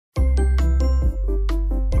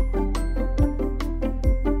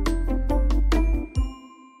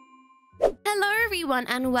everyone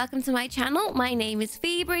and welcome to my channel. My name is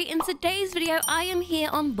Phoeberry. In today's video, I am here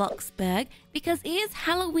on Bloxburg because it is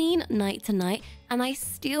Halloween night tonight and I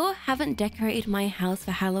still haven't decorated my house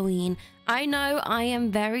for Halloween. I know I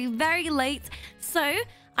am very late, so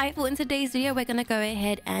I thought in today's video we're gonna go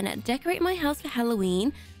ahead and decorate my house for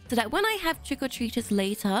Halloween so that when I have trick-or-treaters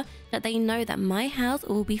later, that they know that my house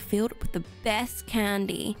will be filled with the best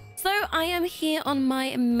candy. So I am here on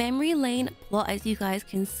my memory lane plot, as you guys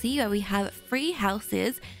can see, where we have 3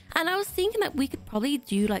 houses. And I was thinking that we could probably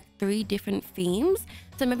do like 3 different themes.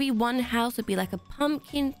 So maybe one house would be like a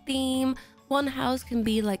pumpkin theme. One house can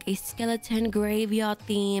be like a skeleton graveyard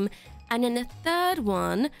theme. And then the third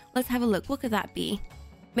one, let's have a look. What could that be?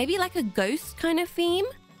 Maybe like a ghost kind of theme?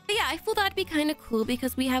 But yeah, I thought that'd be kind of cool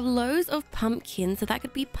because we have loads of pumpkins. So that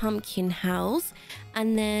could be pumpkin house.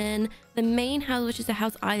 And then the main house, which is the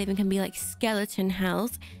house I live in, can be like skeleton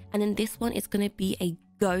house. And then this one is going to be a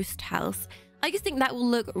ghost house. I just think that will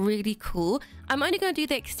look really cool. I'm only going to do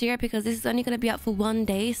the exterior because this is only going to be up for 1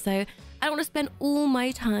 day. So I don't want to spend all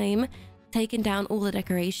my time taking down all the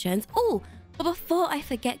decorations. Oh, but before I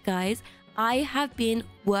forget, guys, I have been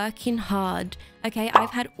working hard. Okay,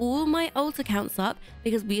 I've had all my old accounts up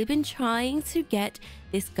because we've been trying to get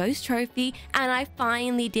this ghost trophy and I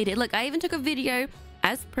finally did it. Look, I even took a video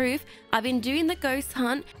as proof. I've been doing the ghost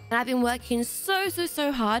hunt and I've been working so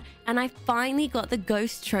hard and I finally got the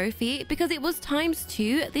ghost trophy because it was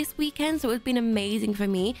 ×2 this weekend, so it's been amazing for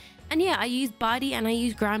me. And yeah, I used Buddy and I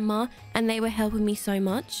used Grandma and they were helping me so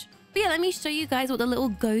much. But yeah, let me show you guys what the little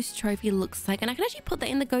ghost trophy looks like, and I can actually put that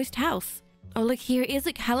in the ghost house. Oh, look, here it is,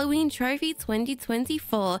 like Halloween Trophy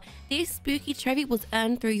 2024. This spooky trophy was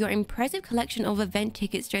earned through your impressive collection of event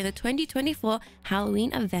tickets during the 2024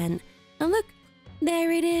 Halloween event. And look,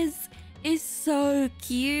 there it is. It's so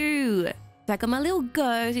cute. So I got my little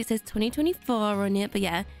ghost. It says 2024 on it, but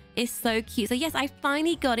yeah, it's so cute. So yes, I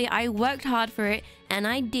finally got it. I worked hard for it and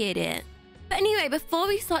I did it. But anyway, before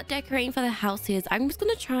we start decorating for the houses, I'm just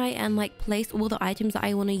going to try and like place all the items that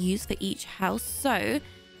I want to use for each house. So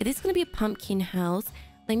this is going to be a pumpkin house.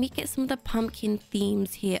 Let me get some of the pumpkin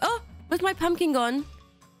themes here. Oh, where's my pumpkin gone?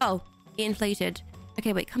 Oh, it inflated.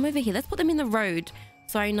 Okay, wait, come over here. Let's put them in the road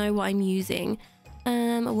so I know what I'm using.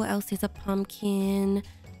 What else is a pumpkin?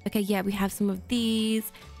 Okay, yeah, we have some of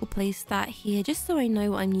these. We'll place that here just so I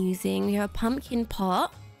know what I'm using. We have a pumpkin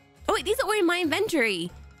pot. Oh, wait, these are all in my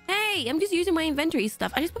inventory. Hey, I'm just using my inventory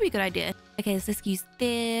stuff. I just probably a good idea. Okay, so let's use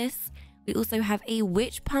this. We also have a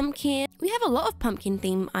witch pumpkin. We have a lot of pumpkin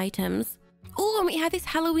theme items. Oh, and we have this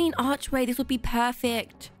Halloween archway. This would be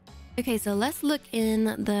perfect. Okay, so let's look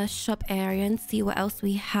in the shop area and see what else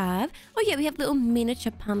we have. Oh yeah, we have little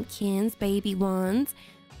miniature pumpkins, baby ones.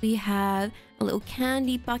 We have a little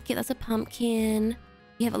candy bucket. That's a pumpkin.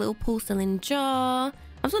 We have a little porcelain jar.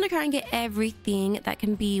 I'm just gonna try and get everything that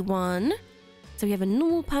can be one. So we have a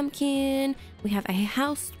normal pumpkin, we have a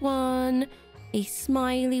house one, a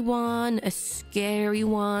smiley one, a scary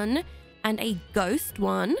one, and a ghost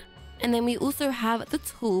one. And then we also have the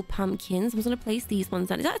tall pumpkins. I'm just going to place these ones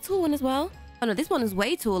down. Is that a tall one as well? Oh no, this one is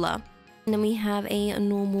way taller. And then we have a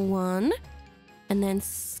normal one. And then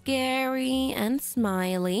scary and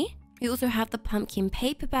smiley. We also have the pumpkin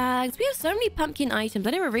paper bags. We have so many pumpkin items. I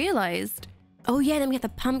never realized. Oh yeah, then we have the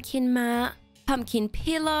pumpkin mat, pumpkin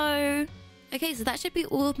pillow. Okay, so that should be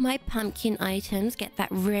all of my pumpkin items. Get that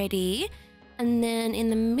ready. And then in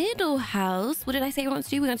the middle house, what did I say we want to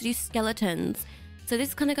do? We're going to do skeletons. So this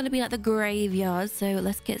is kind of going to be like the graveyard. So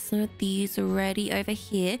let's get some of these ready over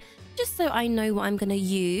here. Just so I know what I'm going to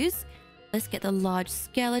use. Let's get the large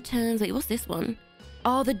skeletons. Wait, what's this one?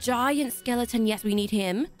 Oh, the giant skeleton. Yes, we need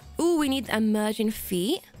him. Oh, we need the emerging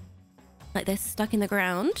feet. Like they're stuck in the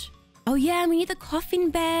ground. Oh yeah, and we need the coffin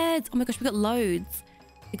beds. Oh my gosh, we got loads.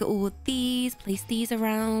 We got all of these. Place these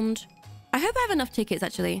around. I hope I have enough tickets,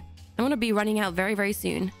 actually. I want to be running out very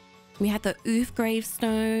soon. We have the oof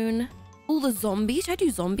gravestone. All the zombies. Should I do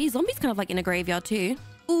zombies? Zombies kind of like in a graveyard too.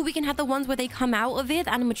 Oh, we can have the ones where they come out of it,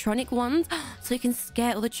 the animatronic ones. So you can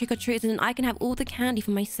scare all the trick-or-treaters and then I can have all the candy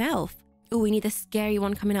for myself. Oh, we need the scary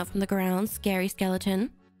one coming out from the ground. Scary skeleton.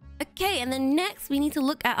 Okay, and then next we need to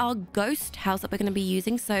look at our ghost house that we're going to be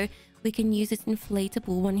using. So we can use this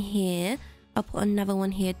inflatable one here. I'll put another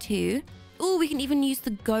one here too. Oh, we can even use the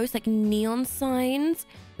ghost like neon signs.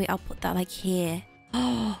 Wait, I'll put that like here.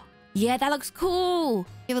 Oh, yeah, that looks cool.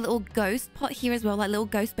 We have a little ghost pot here as well, like little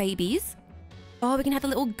ghost babies. Oh, we can have the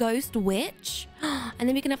little ghost witch. And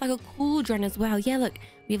then we can have like a cauldron as well. Yeah, look,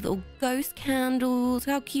 we have little ghost candles.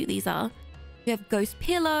 Look how cute these are. We have ghost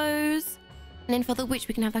pillows. And then for the witch,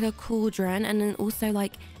 we can have like a cauldron and then also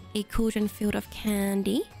like a cauldron filled of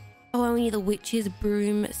candy. Oh, and we need the witch's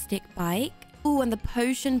broomstick bike. Oh, and the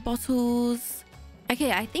potion bottles.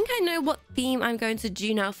 Okay, I think I know what theme I'm going to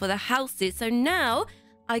do now for the houses. So now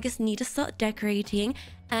I just need to start decorating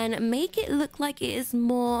and make it look like it is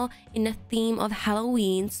more in a theme of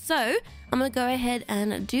Halloween. So I'm gonna go ahead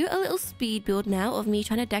and do a little speed build now of me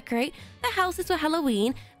trying to decorate the houses for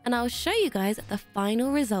Halloween, and I'll show you guys the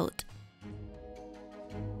final result.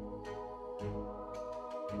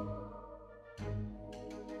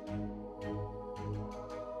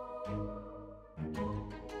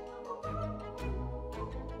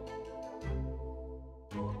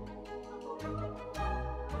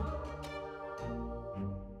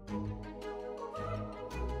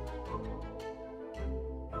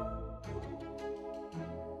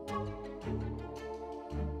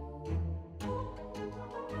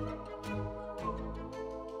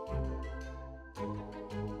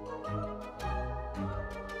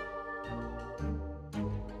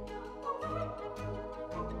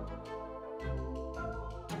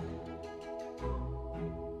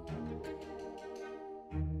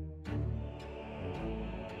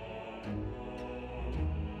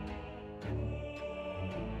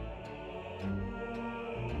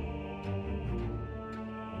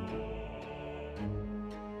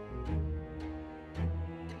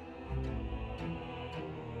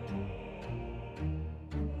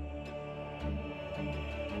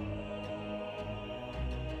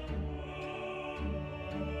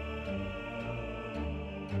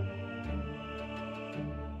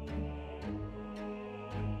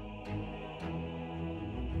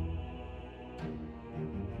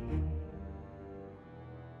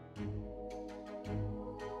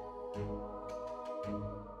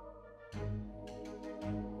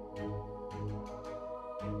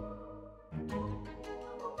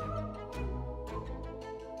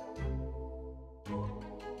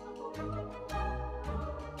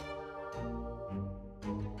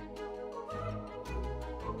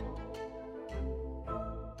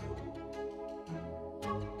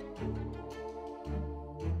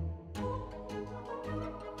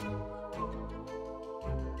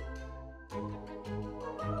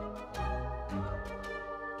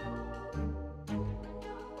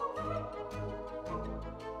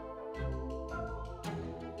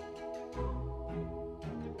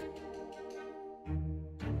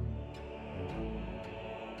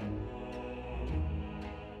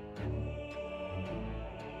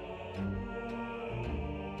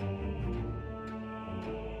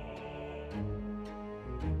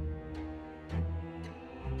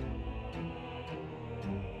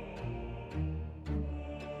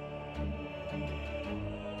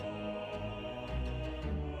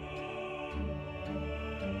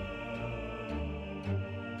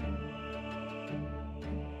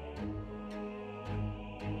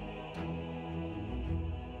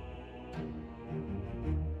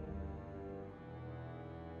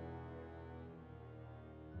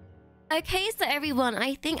 Okay, so everyone,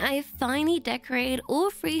 I think I finally decorated all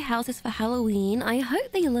 3 houses for Halloween. I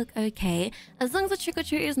hope they look okay. As long as the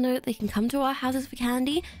trick-or-treaters know that they can come to our houses for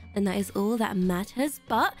candy, then that is all that matters.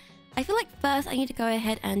 But I feel like first I need to go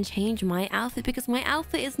ahead and change my outfit because my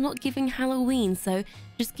outfit is not giving Halloween. So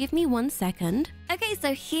just give me 1 second. Okay,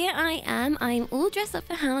 so here I am. I'm all dressed up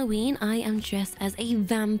for Halloween. I am dressed as a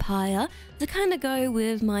vampire to kind of go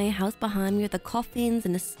with my house behind me with the coffins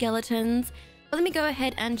and the skeletons. But let me go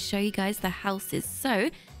ahead and show you guys the houses. So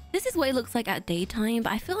this is what it looks like at daytime,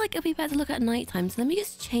 but I feel like it'll be better to look at nighttime. So let me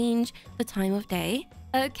just change the time of day.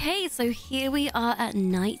 Okay, so here we are at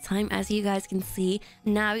nighttime. As you guys can see,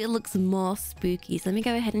 now it looks more spooky. So let me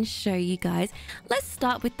go ahead and show you guys. Let's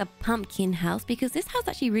start with the pumpkin house because this house is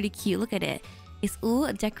actually really cute. Look at it. It's all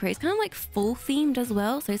decorated. It's kind of like fall themed as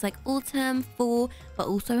well. So it's like autumn, fall, but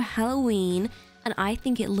also Halloween. And I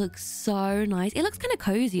think it looks so nice. It looks kind of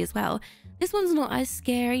cozy as well. This one's not as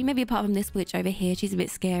scary, maybe apart from this witch over here, she's a bit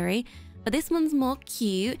scary. But this one's more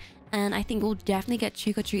cute, and I think we'll definitely get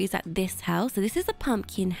trick-or-treaters at this house. So this is the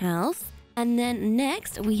pumpkin house. And then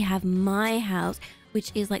next, we have my house,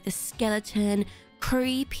 which is like the skeleton,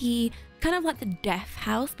 creepy, kind of like the death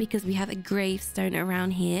house because we have a gravestone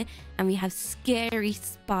around here and we have scary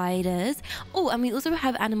spiders. Oh, and we also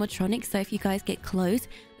have animatronics, so if you guys get close,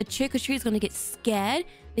 the trick-or-treat is going to get scared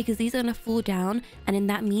because these are going to fall down, and then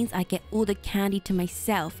that means I get all the candy to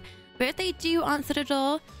myself. But if they do answer the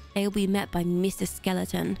door, they will be met by Mr.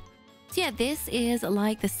 Skeleton. So yeah, this is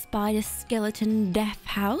like the spider skeleton death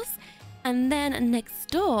house. And then next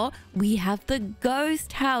door, we have the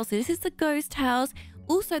ghost house. So this is the ghost house.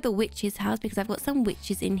 Also the witch's house because I've got some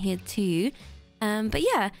witches in here too. But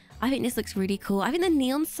yeah, I think this looks really cool. I think the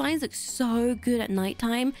neon signs look so good at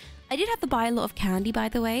nighttime. I did have to buy a lot of candy, by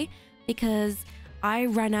the way, because I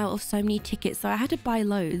ran out of so many tickets, so I had to buy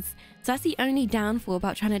loads. So that's the only downfall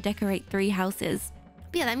about trying to decorate 3 houses.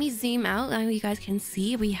 But yeah, let me zoom out. Now you guys can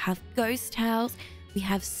see we have ghost house, we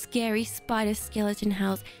have scary spider skeleton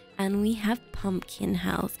house, and we have pumpkin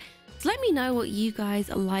house. So let me know what you guys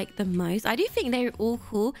like the most. I do think they're all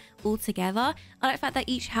cool all together. I like the fact that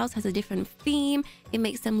each house has a different theme. It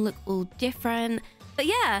makes them look all different. But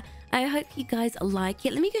yeah, I hope you guys like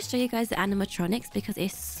it. Let me just show you guys the animatronics because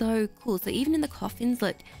it's so cool. So even in the coffins,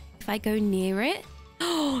 look, if I go near it,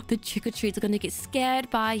 oh, the trick-or-treats are going to get scared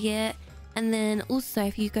by it. And then also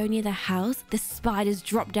if you go near the house, the spiders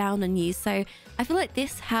drop down on you. So I feel like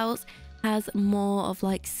this house has more of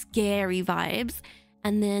like scary vibes.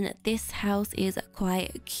 And then this house is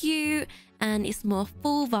quite cute and it's more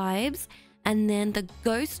full vibes. And then the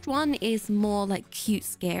ghost one is more like cute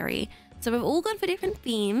scary. So we've all gone for different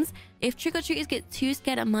themes. If trick-or-treaters get too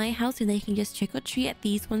scared at my house, then they can just trick-or-treat at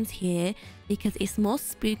these ones here because it's more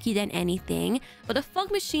spooky than anything. But the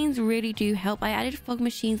fog machines really do help. I added fog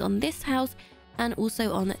machines on this house and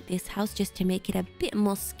also on this house just to make it a bit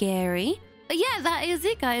more scary. But yeah, that is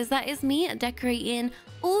it, guys. That is me decorating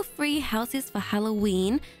all 3 houses for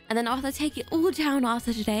Halloween. And then I'll have to take it all down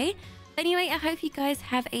after today. Anyway, I hope you guys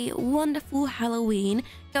have a wonderful Halloween.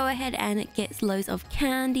 Go ahead and get loads of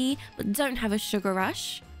candy, but don't have a sugar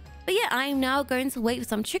rush. But yeah, I'm now going to wait for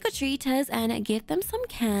some trick-or-treaters and give them some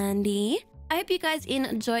candy. I hope you guys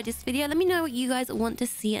enjoyed this video. Let me know what you guys want to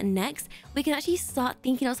see next. We can actually start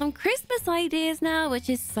thinking of some Christmas ideas now, which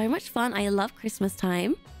is so much fun. I love Christmas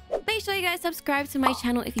time. Make sure you guys subscribe to my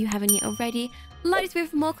channel if you haven't yet already. Like this video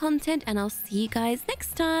for more content, and I'll see you guys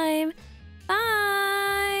next time.